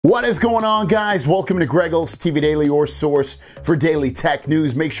What is going on, guys? Welcome to Greggles TV Daily, your source for daily tech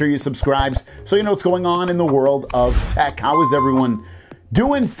news. Make sure you subscribe so you know what's going on in the world of tech. How is everyone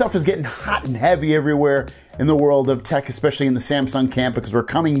doing? Stuff is getting hot and heavy everywhere in the world of tech, especially in the Samsung camp, because we're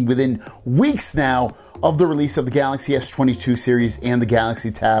coming within weeks now of the release of the Galaxy S22 series and the Galaxy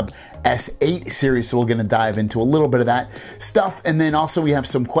Tab S8 series. So we're going to dive into a little bit of that stuff. And then also we have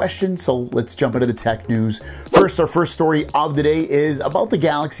some questions. So let's jump into the tech news. First, our first story of the day is about the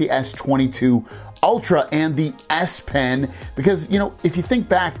Galaxy S22 Ultra and the S Pen. Because, you know, if you think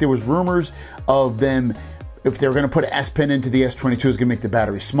back, there was rumors of them, if they were going to put an S Pen into the S22, it was going to make the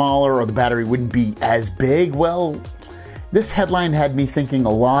battery smaller or the battery wouldn't be as big. Well, this headline had me thinking a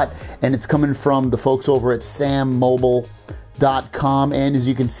lot, and it's coming from the folks over at sammobile.com. And as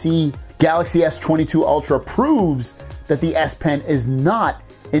you can see, Galaxy S22 Ultra proves that the S Pen is not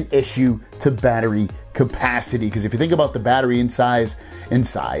an issue to battery capacity. Because if you think about the battery inside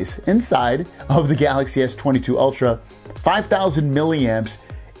of the Galaxy S22 Ultra, 5,000 milliamps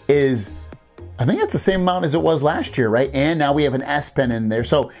is, I think that's the same amount as it was last year, right? And now we have an S Pen in there.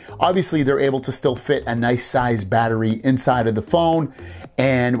 So obviously they're able to still fit a nice size battery inside of the phone,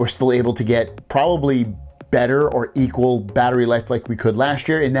 and we're still able to get probably better or equal battery life like we could last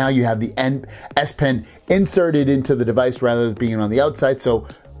year. And now you have the S Pen inserted into the device rather than being on the outside. So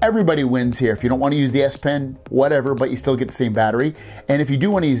everybody wins here. If you don't want to use the S Pen, whatever, but you still get the same battery. And if you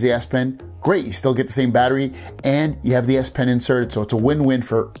do want to use the S Pen, great, you still get the same battery and you have the S Pen inserted, so it's a win-win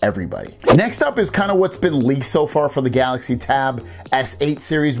for everybody. Next up is kind of what's been leaked so far for the Galaxy Tab S8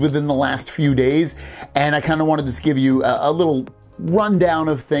 series within the last few days. And I kind of wanted to just give you a little rundown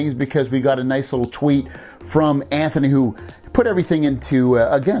of things because we got a nice little tweet from Anthony who put everything into,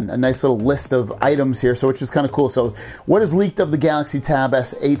 again, a nice little list of items here, so which is kind of cool. So what is leaked of the Galaxy Tab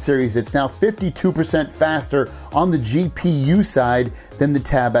S8 series? It's now 52% faster on the GPU side than the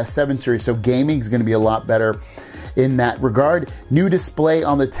Tab S7 series. So gaming is going to be a lot better in that regard. New display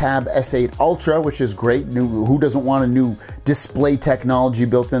on the Tab S8 Ultra, which is great. Who doesn't want a new display technology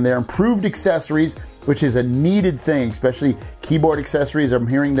built in there? Improved accessories, which is a needed thing, especially keyboard accessories. I'm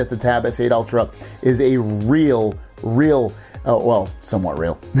hearing that the Tab S8 Ultra is a real, well, somewhat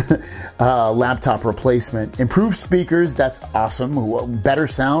real, laptop replacement. Improved speakers, that's awesome. Better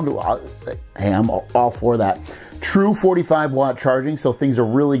sound, hey, I'm all for that. True 45 watt charging, so things are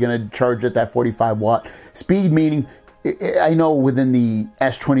really gonna charge at that 45 watt speed, meaning I know within the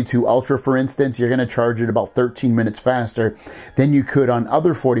S22 Ultra, for instance, you're gonna charge it about 13 minutes faster than you could on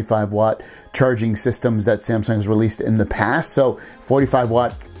other 45 watt charging systems that Samsung has released in the past. So 45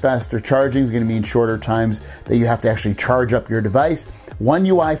 watt faster charging is going to mean shorter times that you have to actually charge up your device. One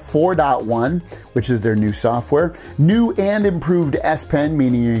UI 4.1, which is their new software. New and improved S Pen,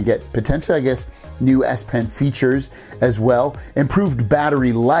 meaning you get potentially, I guess, new S Pen features as well. Improved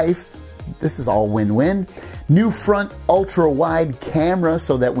battery life. This is all win-win. New front ultra-wide camera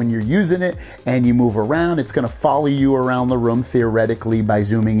so that when you're using it and you move around, it's going to follow you around the room theoretically by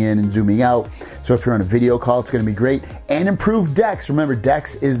zooming in and zooming out. So if you're on a video call, it's going to be great. And improved DeX. Remember,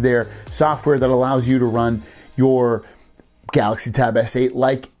 DeX is their software that allows you to run your Galaxy Tab S8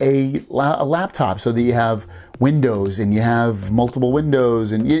 like a laptop, so that you have windows and you have multiple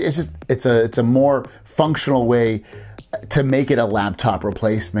windows, and it's a more functional way to make it a laptop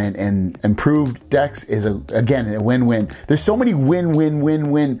replacement. And improved DeX is again a win-win. There's so many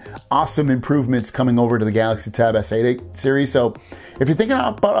win-win awesome improvements coming over to the Galaxy Tab S8 series. So if you're thinking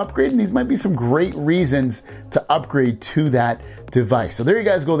about upgrading, these might be some great reasons to upgrade to that device. So there you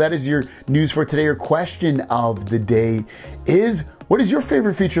guys go. That is your news for today. Your question of the day is, what is your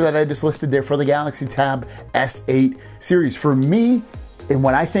favorite feature that I just listed there for the Galaxy Tab S8 series? For me, and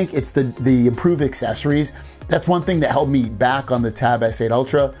what I think, it's the improved accessories. That's one thing that held me back on the Tab S8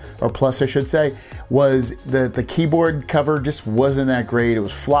 Ultra, or Plus I should say, was the keyboard cover just wasn't that great. It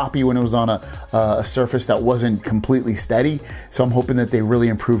was floppy when it was on a surface that wasn't completely steady. So I'm hoping that they really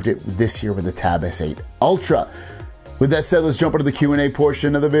improved it this year with the Tab S8 Ultra. With that said, let's jump into the Q&A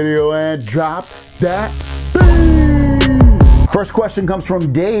portion of the video and drop that beat. First question comes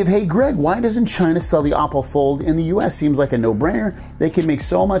from Dave. Hey Greg, why doesn't China sell the Oppo Fold in the US? Seems like a no-brainer. They can make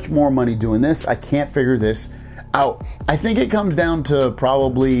so much more money doing this. I can't figure this out. I think it comes down to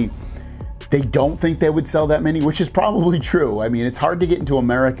probably they don't think they would sell that many, which is probably true. I mean, it's hard to get into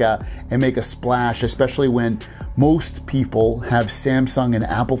America and make a splash, especially when most people have Samsung and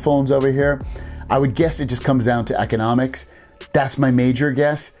Apple phones over here. I would guess it just comes down to economics. That's my major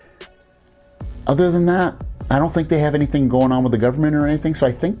guess. Other than that, I don't think they have anything going on with the government or anything, so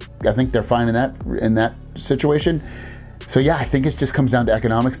I think they're fine in that situation. So yeah, I think it just comes down to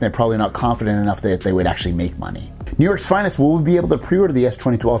economics, and they're probably not confident enough that they would actually make money. New York's Finest, will we be able to pre-order the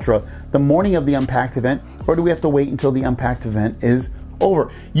S22 Ultra the morning of the Unpacked event, or do we have to wait until the Unpacked event is over?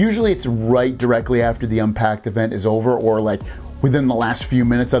 Usually it's right directly after the Unpacked event is over, or like within the last few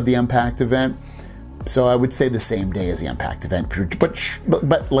minutes of the Unpacked event. So I would say the same day as the Unpacked event,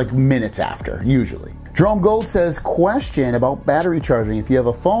 but like minutes after, usually. Jerome Gold says, question about battery charging. If you have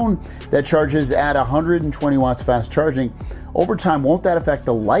a phone that charges at 120 watts fast charging, over time, won't that affect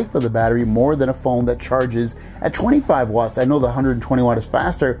the life of the battery more than a phone that charges at 25 watts? I know the 120 watt is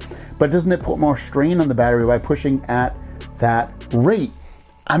faster, but doesn't it put more strain on the battery by pushing at that rate?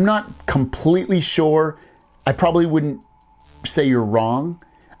 I'm not completely sure. I probably wouldn't say you're wrong.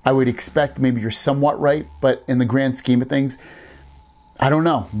 I would expect maybe you're somewhat right, but in the grand scheme of things, I don't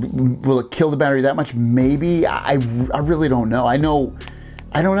know. Will it kill the battery that much? Maybe. I really don't know. I don't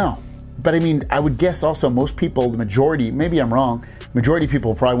know. But I mean, I would guess also most people, the majority, maybe I'm wrong, majority of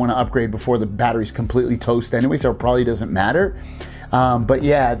people probably want to upgrade before the battery's completely toast anyway, so it probably doesn't matter. But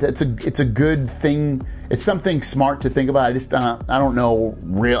yeah, it's a good thing. It's something smart to think about. I just I don't know.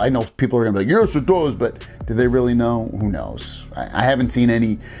 I know people are gonna be like, yes, it does, but do they really know? Who knows? I haven't seen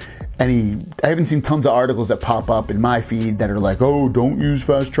I haven't seen tons of articles that pop up in my feed that are like, oh, don't use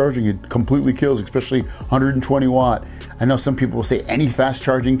fast charging. It completely kills, especially 120 watt. I know some people will say any fast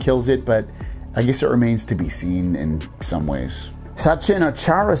charging kills it, but I guess it remains to be seen in some ways. Sachin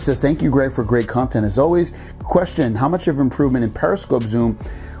Achara says, thank you, Greg, for great content as always. Question, how much of improvement in periscope zoom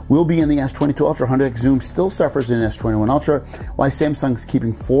will be in the S22 Ultra? 100x zoom still suffers in S21 Ultra. Why Samsung's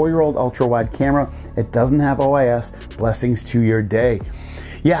keeping 4-year-old ultra-wide camera? It doesn't have OIS. Blessings to your day.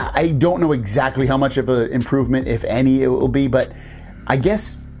 Yeah, I don't know exactly how much of an improvement, if any, it will be, but I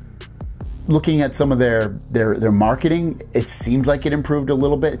guess looking at some of their marketing, it seems like it improved a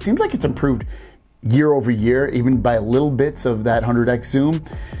little bit. It seems like it's improved year over year, even by little bits of that 100x zoom.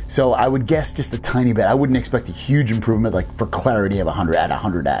 So I would guess just a tiny bit. I wouldn't expect a huge improvement like for clarity of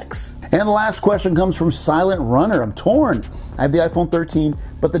 100x. And the last question comes from Silent Runner. I'm torn. I have the iPhone 13,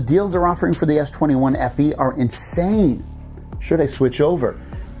 but the deals they're offering for the S21 FE are insane. Should I switch over?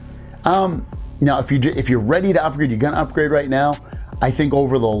 Now, if you're ready to upgrade, you're gonna upgrade right now. I think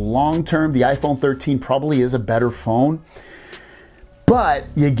over the long term, the iPhone 13 probably is a better phone. But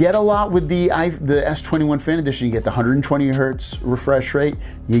you get a lot with the S21 Fan Edition. You get the 120 hertz refresh rate.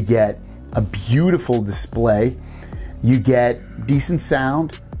 You get a beautiful display. You get decent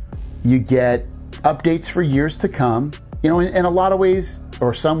sound. You get updates for years to come. You know, in a lot of ways,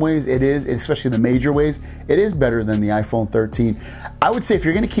 or some ways, it is, especially the major ways, it is better than the iPhone 13. I would say if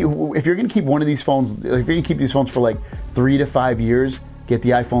you're gonna keep one of these phones, if you're gonna keep these phones for like 3 to 5 years, get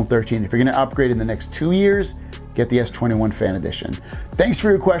the iPhone 13. If you're gonna upgrade in the next 2 years, get the S21 Fan Edition. Thanks for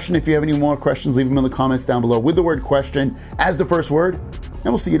your question. If you have any more questions, leave them in the comments down below with the word question as the first word, and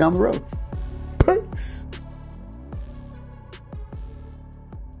we'll see you down the road. Peace.